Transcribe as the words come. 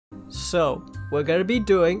So, we're going to be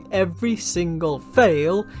doing every single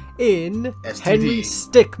fail in STD. Henry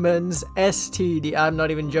Stickmin's STD. I'm not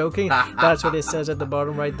even joking. That's what it says at the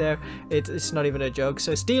bottom right there. It's not even a joke.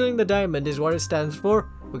 So, stealing the diamond is what it stands for.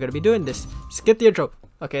 We're going to be doing this. Skip the intro.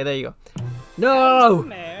 Okay, there you go. No!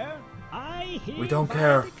 We don't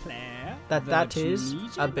care. That is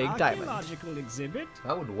a big diamond.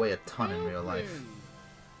 That would weigh a ton in real life.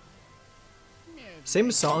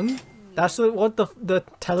 Sim song? That's what the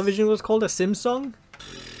television was called, a Sim song?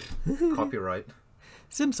 Copyright.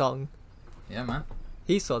 Sim song. Yeah, man.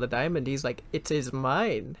 He saw the diamond, he's like, it is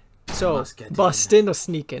mine. So, Must bust in or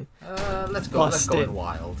sneak in? Let's go in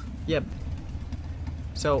wild. Yep.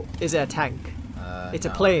 So, is it a tank? It's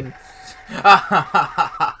no. a plane.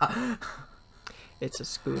 It's a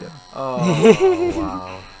scooter. Oh,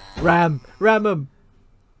 wow. Ram him.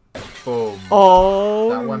 Boom. Oh,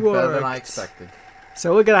 that went better than I expected.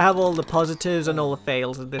 So we're gonna have all the positives and all the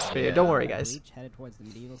fails in this video. Don't worry, guys. Headed towards the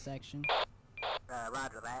medieval section.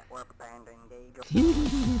 Roger that. We're preparing to engage.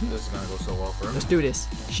 This is gonna go so well for him. Let's do this.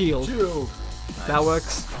 Shield. Nice. That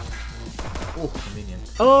works. Oh,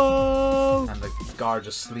 convenient. Oh. And the guard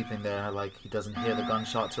just sleeping there, like he doesn't hear the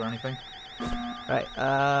gunshots or anything. Right.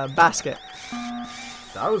 Basket.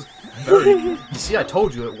 That was very. You see, I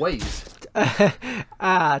told you it weighs.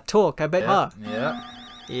 Talk. I bet. Yeah.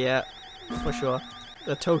 Yeah. For sure.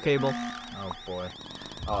 The tow cable. Oh boy.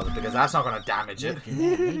 Oh, because that's not gonna damage it.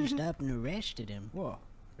 They just up and arrested him. Whoa,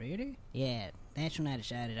 really? Yeah, that's when I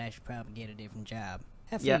decided I should probably get a different job.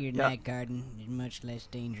 I figured night garden is much less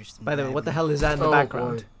dangerous than By the way, what the hell is that in the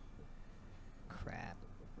background? Boy. Crap.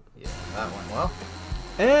 Yeah, that went well.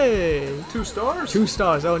 Hey! 2 stars? 2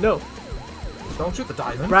 stars, oh no. Don't shoot the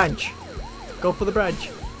diamond. Branch. Go for the branch.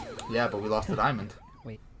 Yeah, but we lost the diamond.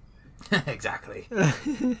 Wait. Exactly.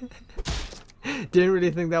 Didn't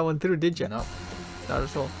really think that one through, did you? No. Not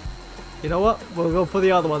at all. You know what? We'll go for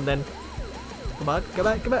the other one then. Come on, come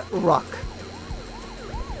back, come back. Rock.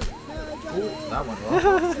 Ooh, that went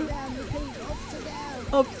well.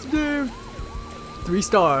 Upstairs. 3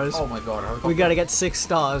 stars. Oh my god. We gotta get 6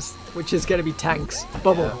 stars, which is gonna be tanks.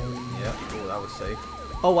 Bubble. Yeah. Oh, that was safe.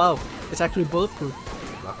 Oh wow, it's actually bulletproof.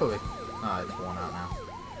 Luckily. Ah, it's worn out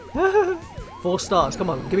now. 4 stars.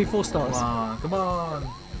 Come on, give me 4 stars. Come on, come on.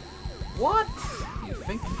 What? You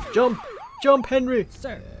think? Jump, jump, Henry.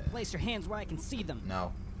 Sir, place your hands where I can see them.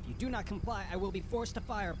 No. If you do not comply, I will be forced to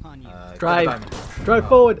fire upon you. Drive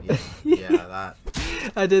forward. Yeah, that.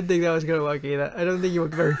 I didn't think that was gonna work either. I don't think you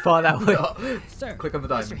went very far that way. No. Sir, click on the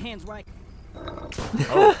place diamond. your hands where I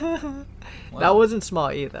Oh. Well, That wasn't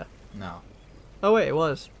smart either. No. Oh wait, it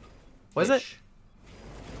was. Was it?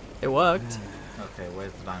 It worked. Okay,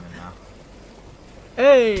 where's the diamond now?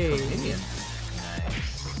 Hey! Convenient.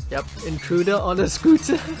 Nice. Yep, intruder on a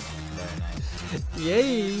scooter. Very nice.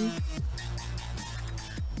 Yay!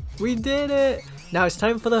 We did it! Now it's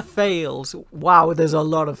time for the fails. Wow, there's a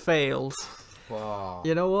lot of fails. Wow.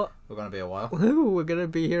 You know what? We're gonna be a while. We're gonna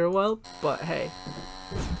be here a while, but hey.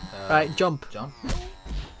 Right, jump. Jump.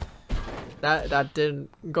 That didn't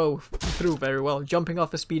go through very well. Jumping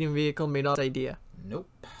off a speeding vehicle may not be an idea. Nope.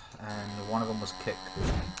 And one of them was kick.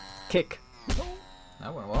 Kick.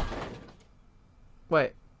 That went well.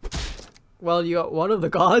 Wait. Well, you got one of the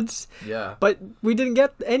gods, Yeah. but we didn't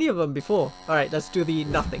get any of them before. Alright, let's do the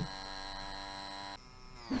nothing.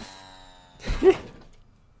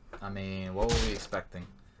 I mean, what were we expecting?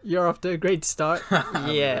 You're off to a great start.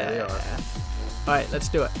 Really Yeah. are. Alright, let's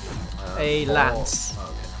do it. A lance. Oh,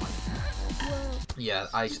 okay, never mind. Yeah,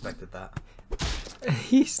 I expected that.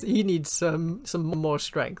 He needs some more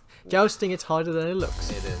strength. Jousting, it's harder than it looks.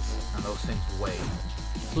 It is. And those things weigh.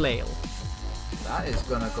 Flail. That is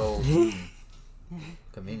gonna go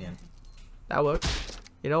convenient. That works.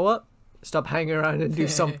 You know what? Stop hanging around and do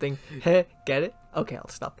something. Hey, get it? Okay, I'll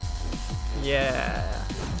stop. Yeah.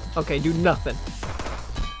 Okay, do nothing.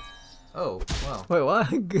 Oh, well. Wait,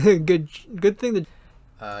 what? Good thing that.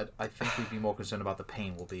 I think we'd be more concerned about the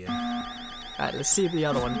pain we'll be in. Alright, let's see the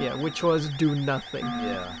other one here, which was do nothing.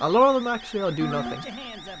 Yeah. A lot of them actually are do nothing. Put your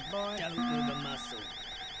hands up, boy. Don't move a muscle.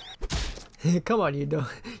 Come on, you don't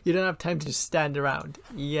have time to just stand around.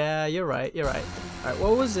 Yeah, you're right. Alright,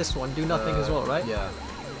 what was this one? Do nothing as well, right? Yeah.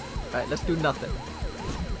 Alright, let's do nothing.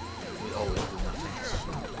 We always do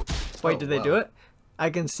nothing. Wait, Oh, did they wow. do it? I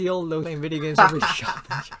can see all those playing video games every shop.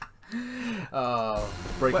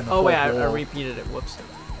 Breaking the Oh wait, fourth I wall. repeated it. Whoops.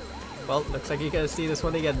 Well, looks like you gotta see this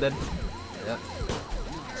one again then. Yep.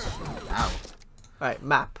 Ow. Alright,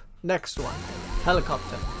 map. Next one.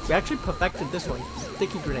 Helicopter. We actually perfected this one.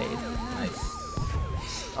 Sticky grenade. Nice.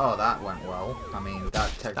 Oh, that went well. I mean,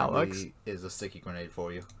 that works. technically is a sticky grenade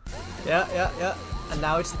for you. Yeah. And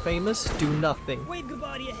now it's famous do nothing. Wave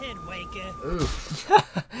goodbye to your head, Waker. Oof.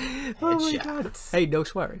 Oh my god. Headshots. Hey, no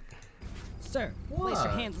swearing. Sir, place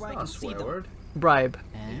your hands where I can That's see not a them. swear word. Bribe.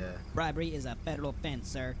 Yeah. Bribery is a federal offense,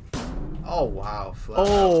 sir. Oh, wow. Flat out.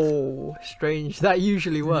 Oh, strange. That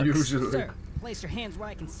usually works. Usually. Sir, place your hands where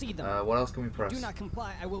I can see them. What else can we press? Do not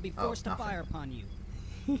comply. I will be forced to nothing. fire upon you.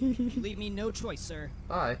 You leave me no choice, sir.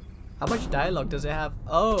 Bye. How much dialogue does it have?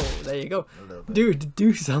 Oh, there you go. A little bit. Dude,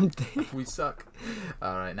 do something. We suck.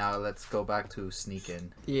 Alright, now let's go back to sneak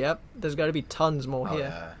in. Yep, there's got to be tons more Oh,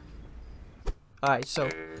 here. yeah. Alright, so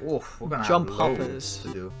Oof, we're gonna Jump have loads hoppers.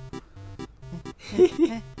 to do.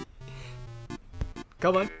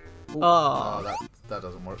 come on. Ooh, Oh. that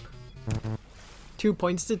doesn't work. 2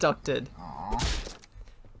 points deducted. Aww.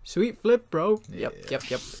 Sweet flip, bro. Yeah. Yep.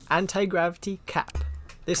 Anti-gravity cap.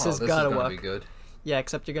 This has This gotta is gonna work. be good. Yeah,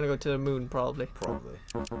 except you're gonna go to the moon, probably. Probably.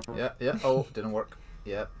 Yeah. Oh, didn't work.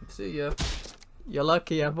 Yeah. See ya. You're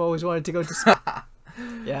lucky, I've always wanted to go to space.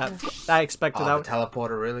 Yeah, I expected Oh, that. the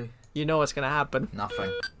teleporter, really? You know what's gonna happen.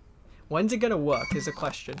 Nothing. When's it gonna work is the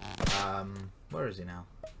question. Where is he now?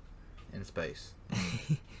 In space.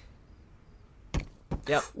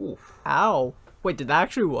 Yep. Oof. Ow. Wait, did that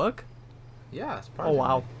actually work? Yeah, it's Oh, probably.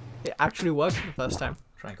 wow. It actually worked for the first time.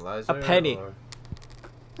 Tranquilizer. A penny. or-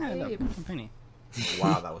 Hey, a penny.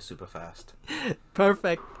 Wow, that was super fast.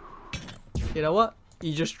 Perfect. You know what?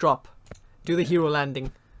 You just drop. Do the hero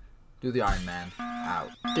landing. Do the Iron Man. Ow.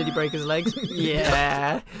 Did he break his legs?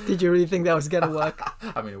 Yeah. Did you really think that was gonna work?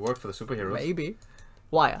 I mean, it worked for the superheroes. Maybe.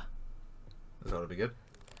 Wire. This ought to be good.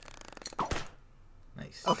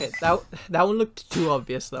 Nice. Okay, that one looked too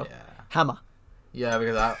obvious though. Yeah. Hammer. Yeah,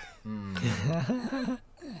 because that.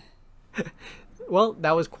 Well,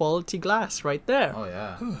 that was quality glass right there. Oh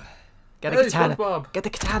yeah. Get a Hey, katana. SpongeBob. Get the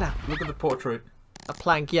katana. Look at the portrait. A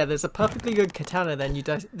plank. Yeah, there's a perfectly good katana. Then you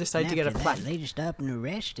decide to get a After that, plank. they just up and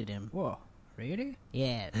arrested him. Whoa, really?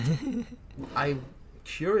 Yeah. I'm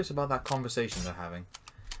curious about that conversation they're having.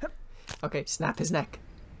 Okay, snap his neck.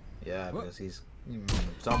 Yeah, because he's.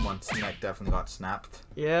 Someone's neck definitely got snapped.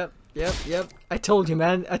 Yep. I told you,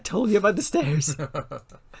 man. I told you about the stairs.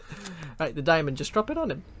 Right, the diamond. Just drop it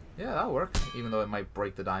on him. Yeah, that'll work. Even though it might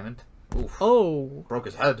break the diamond. Oof. Oh, Broke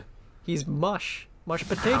his head. he's mush. Mush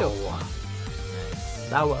potato. Ow.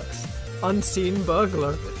 That works. Unseen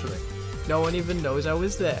burglar. Literally. No one even knows I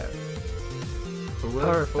was there. Who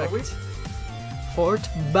are we? Perfect. Fort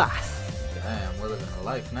Bath. Damn, we're living a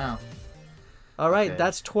life now. Alright, Okay.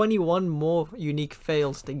 that's 21 more unique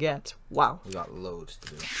fails to get. Wow. We got loads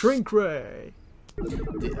to do. Shrink ray.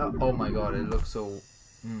 Oh my god, it looks so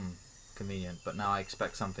convenient. But now I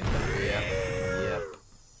expect something better. Yep.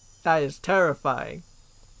 That is terrifying.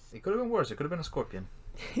 It could have been worse. It could have been a scorpion.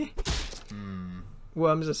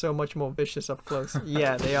 Worms are so much more vicious up close.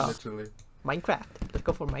 Yeah, they are. Literally. Minecraft. Let's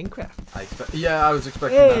go for Minecraft. Yeah, I was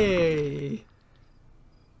expecting that. Hey!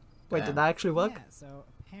 Wait, Damn. did that actually work? Yeah, so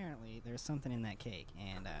apparently there's something in that cake,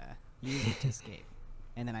 and used it to escape.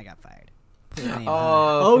 And then I got fired. His name,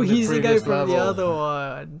 Oh, from the he's the guy previous from the level. other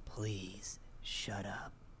one. Please, shut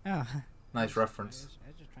up. Oh. Nice reference. I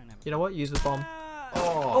was just trying to... You know what? Use the bomb.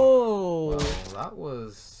 Oh. Oh! Well, that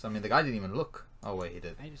was. I mean, the guy didn't even look. Oh wait, he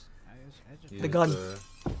did. I just Used The gun.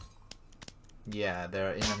 Yeah,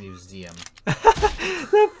 they're in a museum.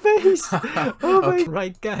 The face! Oh my... Okay.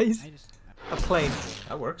 Right, guys. A plane.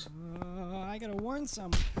 That works. I gotta warn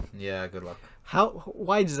some. Yeah, good luck. How?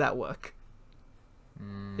 Why does that work?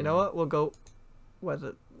 You know what? We'll go...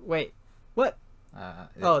 Wait. What?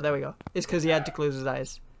 Oh, there we go. It's because he had to close his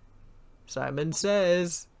eyes. Simon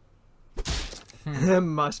says...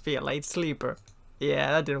 Must be a late sleeper.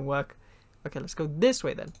 Yeah, that didn't work. Okay, let's go this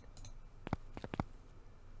way then.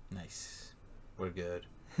 Nice. We're good.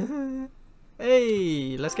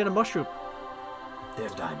 Hey, let's get a mushroom.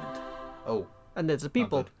 There's diamond. Oh. And there's the not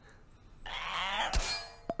people. good.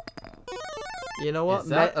 You know what? Is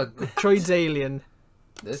that a good... Metroid's Alien.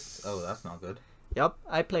 This? Oh, that's not good. Yup,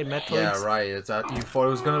 I played Metroid. Yeah, right. It's that you thought I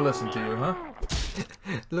was gonna listen to you, huh?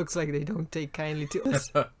 Looks like they don't take kindly to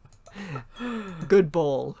us. Good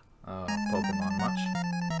ball. Pokemon much?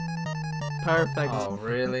 Perfect. Oh,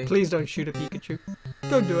 really? Please don't shoot a Pikachu.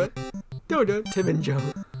 Don't do it. Don't do it. Tim and Joe.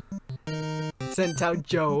 Sent out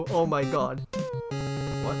Joe. Oh my god.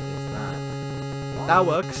 What is that? That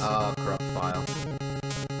works. Corrupt file.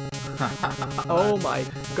 Oh my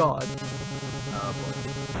god. Oh boy.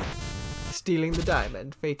 Stealing the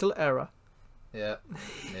diamond. Fatal error. Yeah.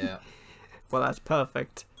 Yeah. Well, that's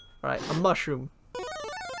perfect. Alright, a mushroom.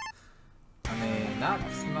 I mean,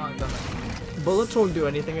 that's not gonna. Bullets won't do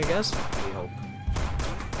anything, I guess. We hope.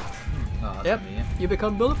 No, that's Yep, convenient. you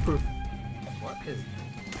become bulletproof. What is...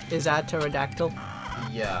 Is that pterodactyl?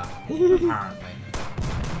 Yeah, apparently.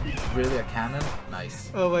 Really, a cannon?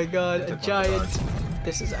 Nice. Oh my god, I a took one of the giant. guards.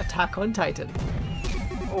 This is Attack on Titan.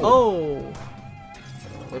 Oh!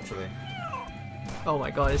 Literally. Oh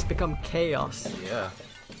my god, it's become chaos. Yeah.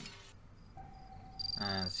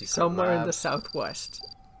 And secret Somewhere in lab. the southwest.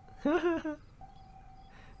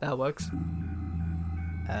 That works.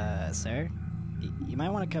 Sir? You might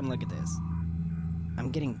want to come look at this. I'm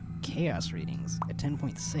getting chaos readings at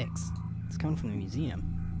 10.6. It's coming from the museum.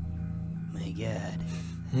 My god.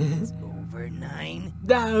 It's over 9?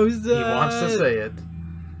 Thousands! He wants to say it.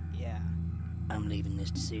 Yeah. I'm leaving this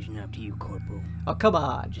decision up to you, Corporal. Oh, come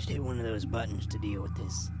on. Just hit one of those buttons to deal with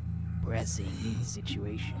this pressing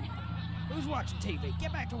situation. Who's watching TV?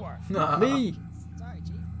 Get back to work. Me! Sorry,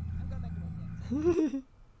 Chief. I'm going back to work.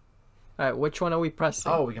 Alright, which one are we pressing?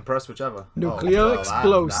 Oh, we can press whichever. Nuclear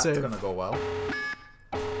explosive. That's gonna go well.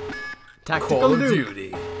 Tactical Call of Duke.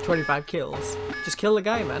 Duty. 25 kills. Just kill the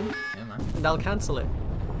guy, man. Yeah, man. And I'll cancel it.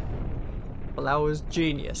 Well, that was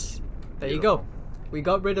genius. There you go. We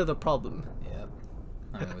got rid of the problem. Yeah.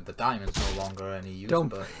 I mean, with the diamond's no longer any use, Don't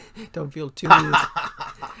but... don't feel too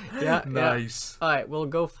yeah. Nice. Alright, we'll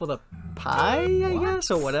go for the pie, I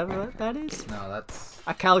guess, or whatever that is. No, that's...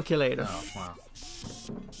 A calculator. Oh, wow.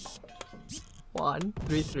 1,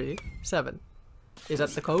 3, 3, 7. Is that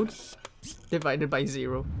the code? Divided by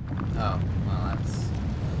 0. Oh, well, that's...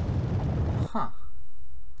 Huh.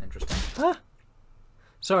 Interesting. Huh?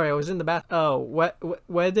 Sorry, I was in the bath. Oh,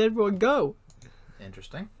 where did everyone go?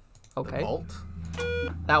 Interesting. Okay. The vault.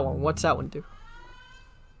 That one. What's that one do?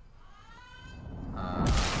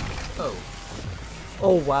 Oh.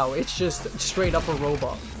 Oh wow, it's just straight up a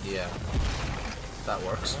robot. Yeah. That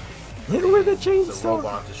works. Hit it with a It's a chainsaw.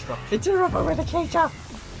 robot of destruction. It's a robot with a chainsaw.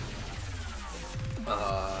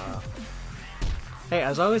 Hey,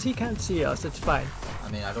 as long as he can't see us, it's fine.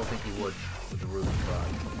 I mean, I don't think he would with the roof,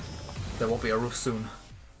 but there won't be a roof soon.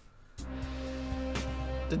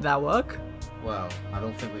 Did that work? Well, I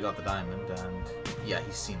don't think we got the diamond, and yeah,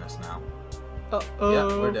 he's seen us now. Uh-oh. Yeah,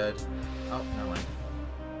 we're dead. Oh, never mind.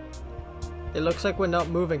 It looks like we're not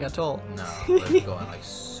moving at all. No, we're going like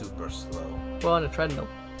super slow. We're on a treadmill.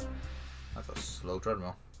 That's a slow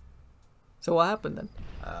treadmill. So what happened then?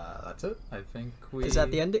 That's it. I think we... Is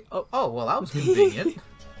that the ending? Oh, Oh, well, that was convenient.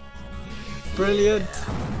 brilliant.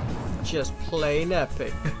 Just plain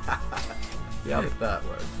epic. Yep. That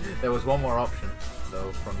worked. There was one more option,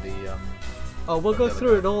 though, from the... Oh, we'll from go the other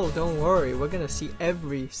through guy. it all, don't worry. We're gonna see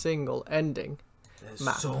every single ending. There's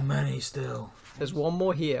map. so many still. There's one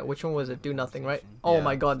more here. Which one was it? Do nothing, right? Oh Yeah.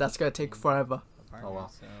 my god, that's gonna take forever. Oh, well.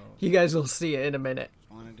 So You guys will see it in a minute.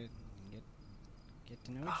 wanted to get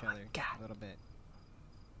to know each Oh my other God. a little bit.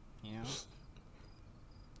 You know?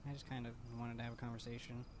 I just kind of wanted to have a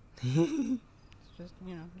conversation. It's just,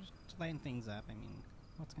 you know, just to lighten things up. I mean,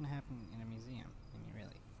 what's going to happen in a museum? I mean,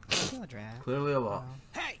 really. Still a draft. Clearly a lot.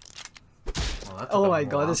 Hey! Well, that's a Oh bit my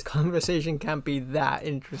more god, up. this conversation can't be that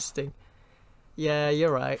interesting. Yeah,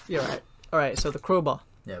 you're right. You're right. Alright, so the crowbar.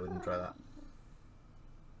 Yeah, we can try that.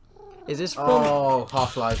 Is this from... Oh,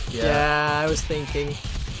 Half-Life, yeah. Yeah, I was thinking.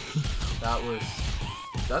 That was...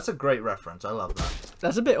 That's a great reference. I love that.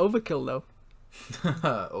 That's a bit overkill though.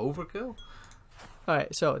 Overkill?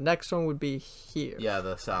 Alright, so next one would be here. Yeah,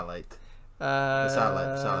 the satellite.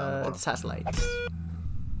 Satellite on the bottom. Satellites.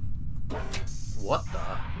 What the?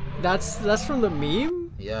 That's from the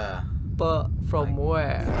meme, Yeah. but from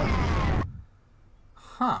where?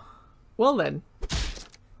 Huh. Well then,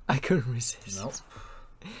 I couldn't resist. Nope.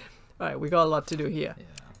 Alright, we got a lot to do here. Yeah.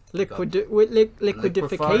 Liquidificator?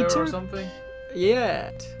 Liquefier or something?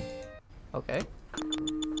 Yeah. Okay.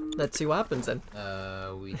 Let's see what happens then.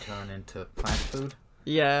 We turn into plant food.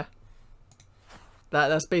 Yeah.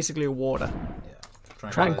 That's basically water. Yeah.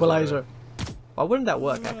 Tranquilizer. Why wouldn't that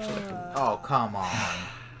work actually? Oh, come on.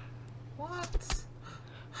 What?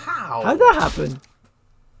 How? How'd that happen?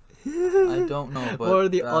 I don't know, but... What are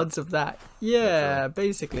the that odds of that? Yeah,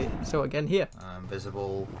 basically. So again here.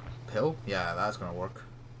 Invisible pill? Yeah, that's gonna work.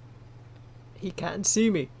 He can't see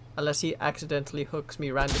me. Unless he accidentally hooks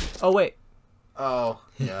me randomly. Oh wait. Oh,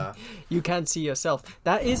 yeah. You can't see yourself.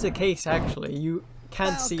 That is the case actually. You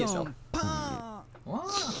can't see yourself. What?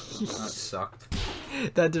 That sucked.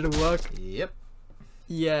 That didn't work. Yep.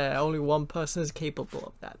 Yeah, only one person is capable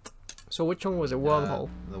of that. So which one was it? Wormhole.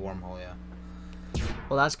 The wormhole, yeah.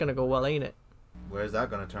 Well, that's gonna go well, ain't it? Where's that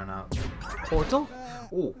gonna turn out? Portal?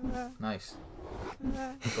 Ooh, nice.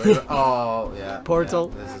 Oh, yeah.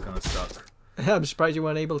 Portal. Yeah, this is gonna suck. I'm surprised you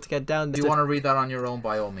weren't able to get down If there. you want to read that on your own,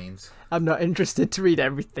 by all means. I'm not interested to read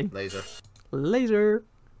everything. Laser. Laser.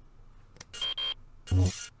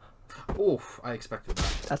 Oof, I expected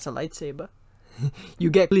that. That's a lightsaber. You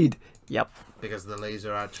get lead. Yep. Because the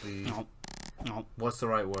laser actually... No. No. What's the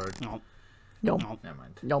right word? No. No. No. Never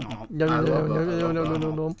mind. No. No. No. No. I No. love No. that, I No. love No. No. that.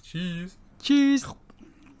 No. No. Cheese. Cheese.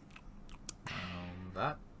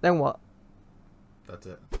 That. Then what? That's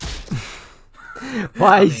it.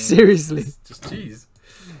 Why? I mean, Seriously? Just cheese.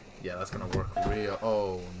 Yeah, that's gonna work real...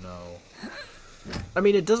 Oh, no. I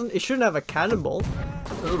mean, it doesn't. It shouldn't have a cannonball.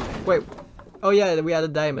 Ooh. Wait. Oh yeah, we had a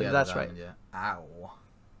diamond. Yeah, That's the diamond, right. Yeah. Ow.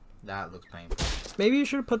 That looks painful. Maybe you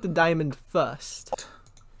should have put the diamond first.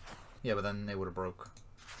 Yeah, but then they would have broke.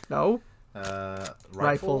 No.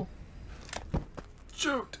 Rifle.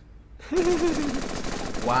 Shoot!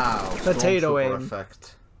 Wow. Potato Stormtrooper aim.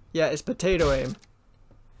 effect. Yeah, it's potato aim.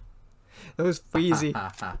 That was easy.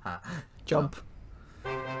 Jump.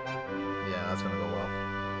 Yeah, that's gonna go well.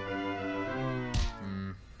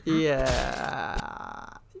 Yeah.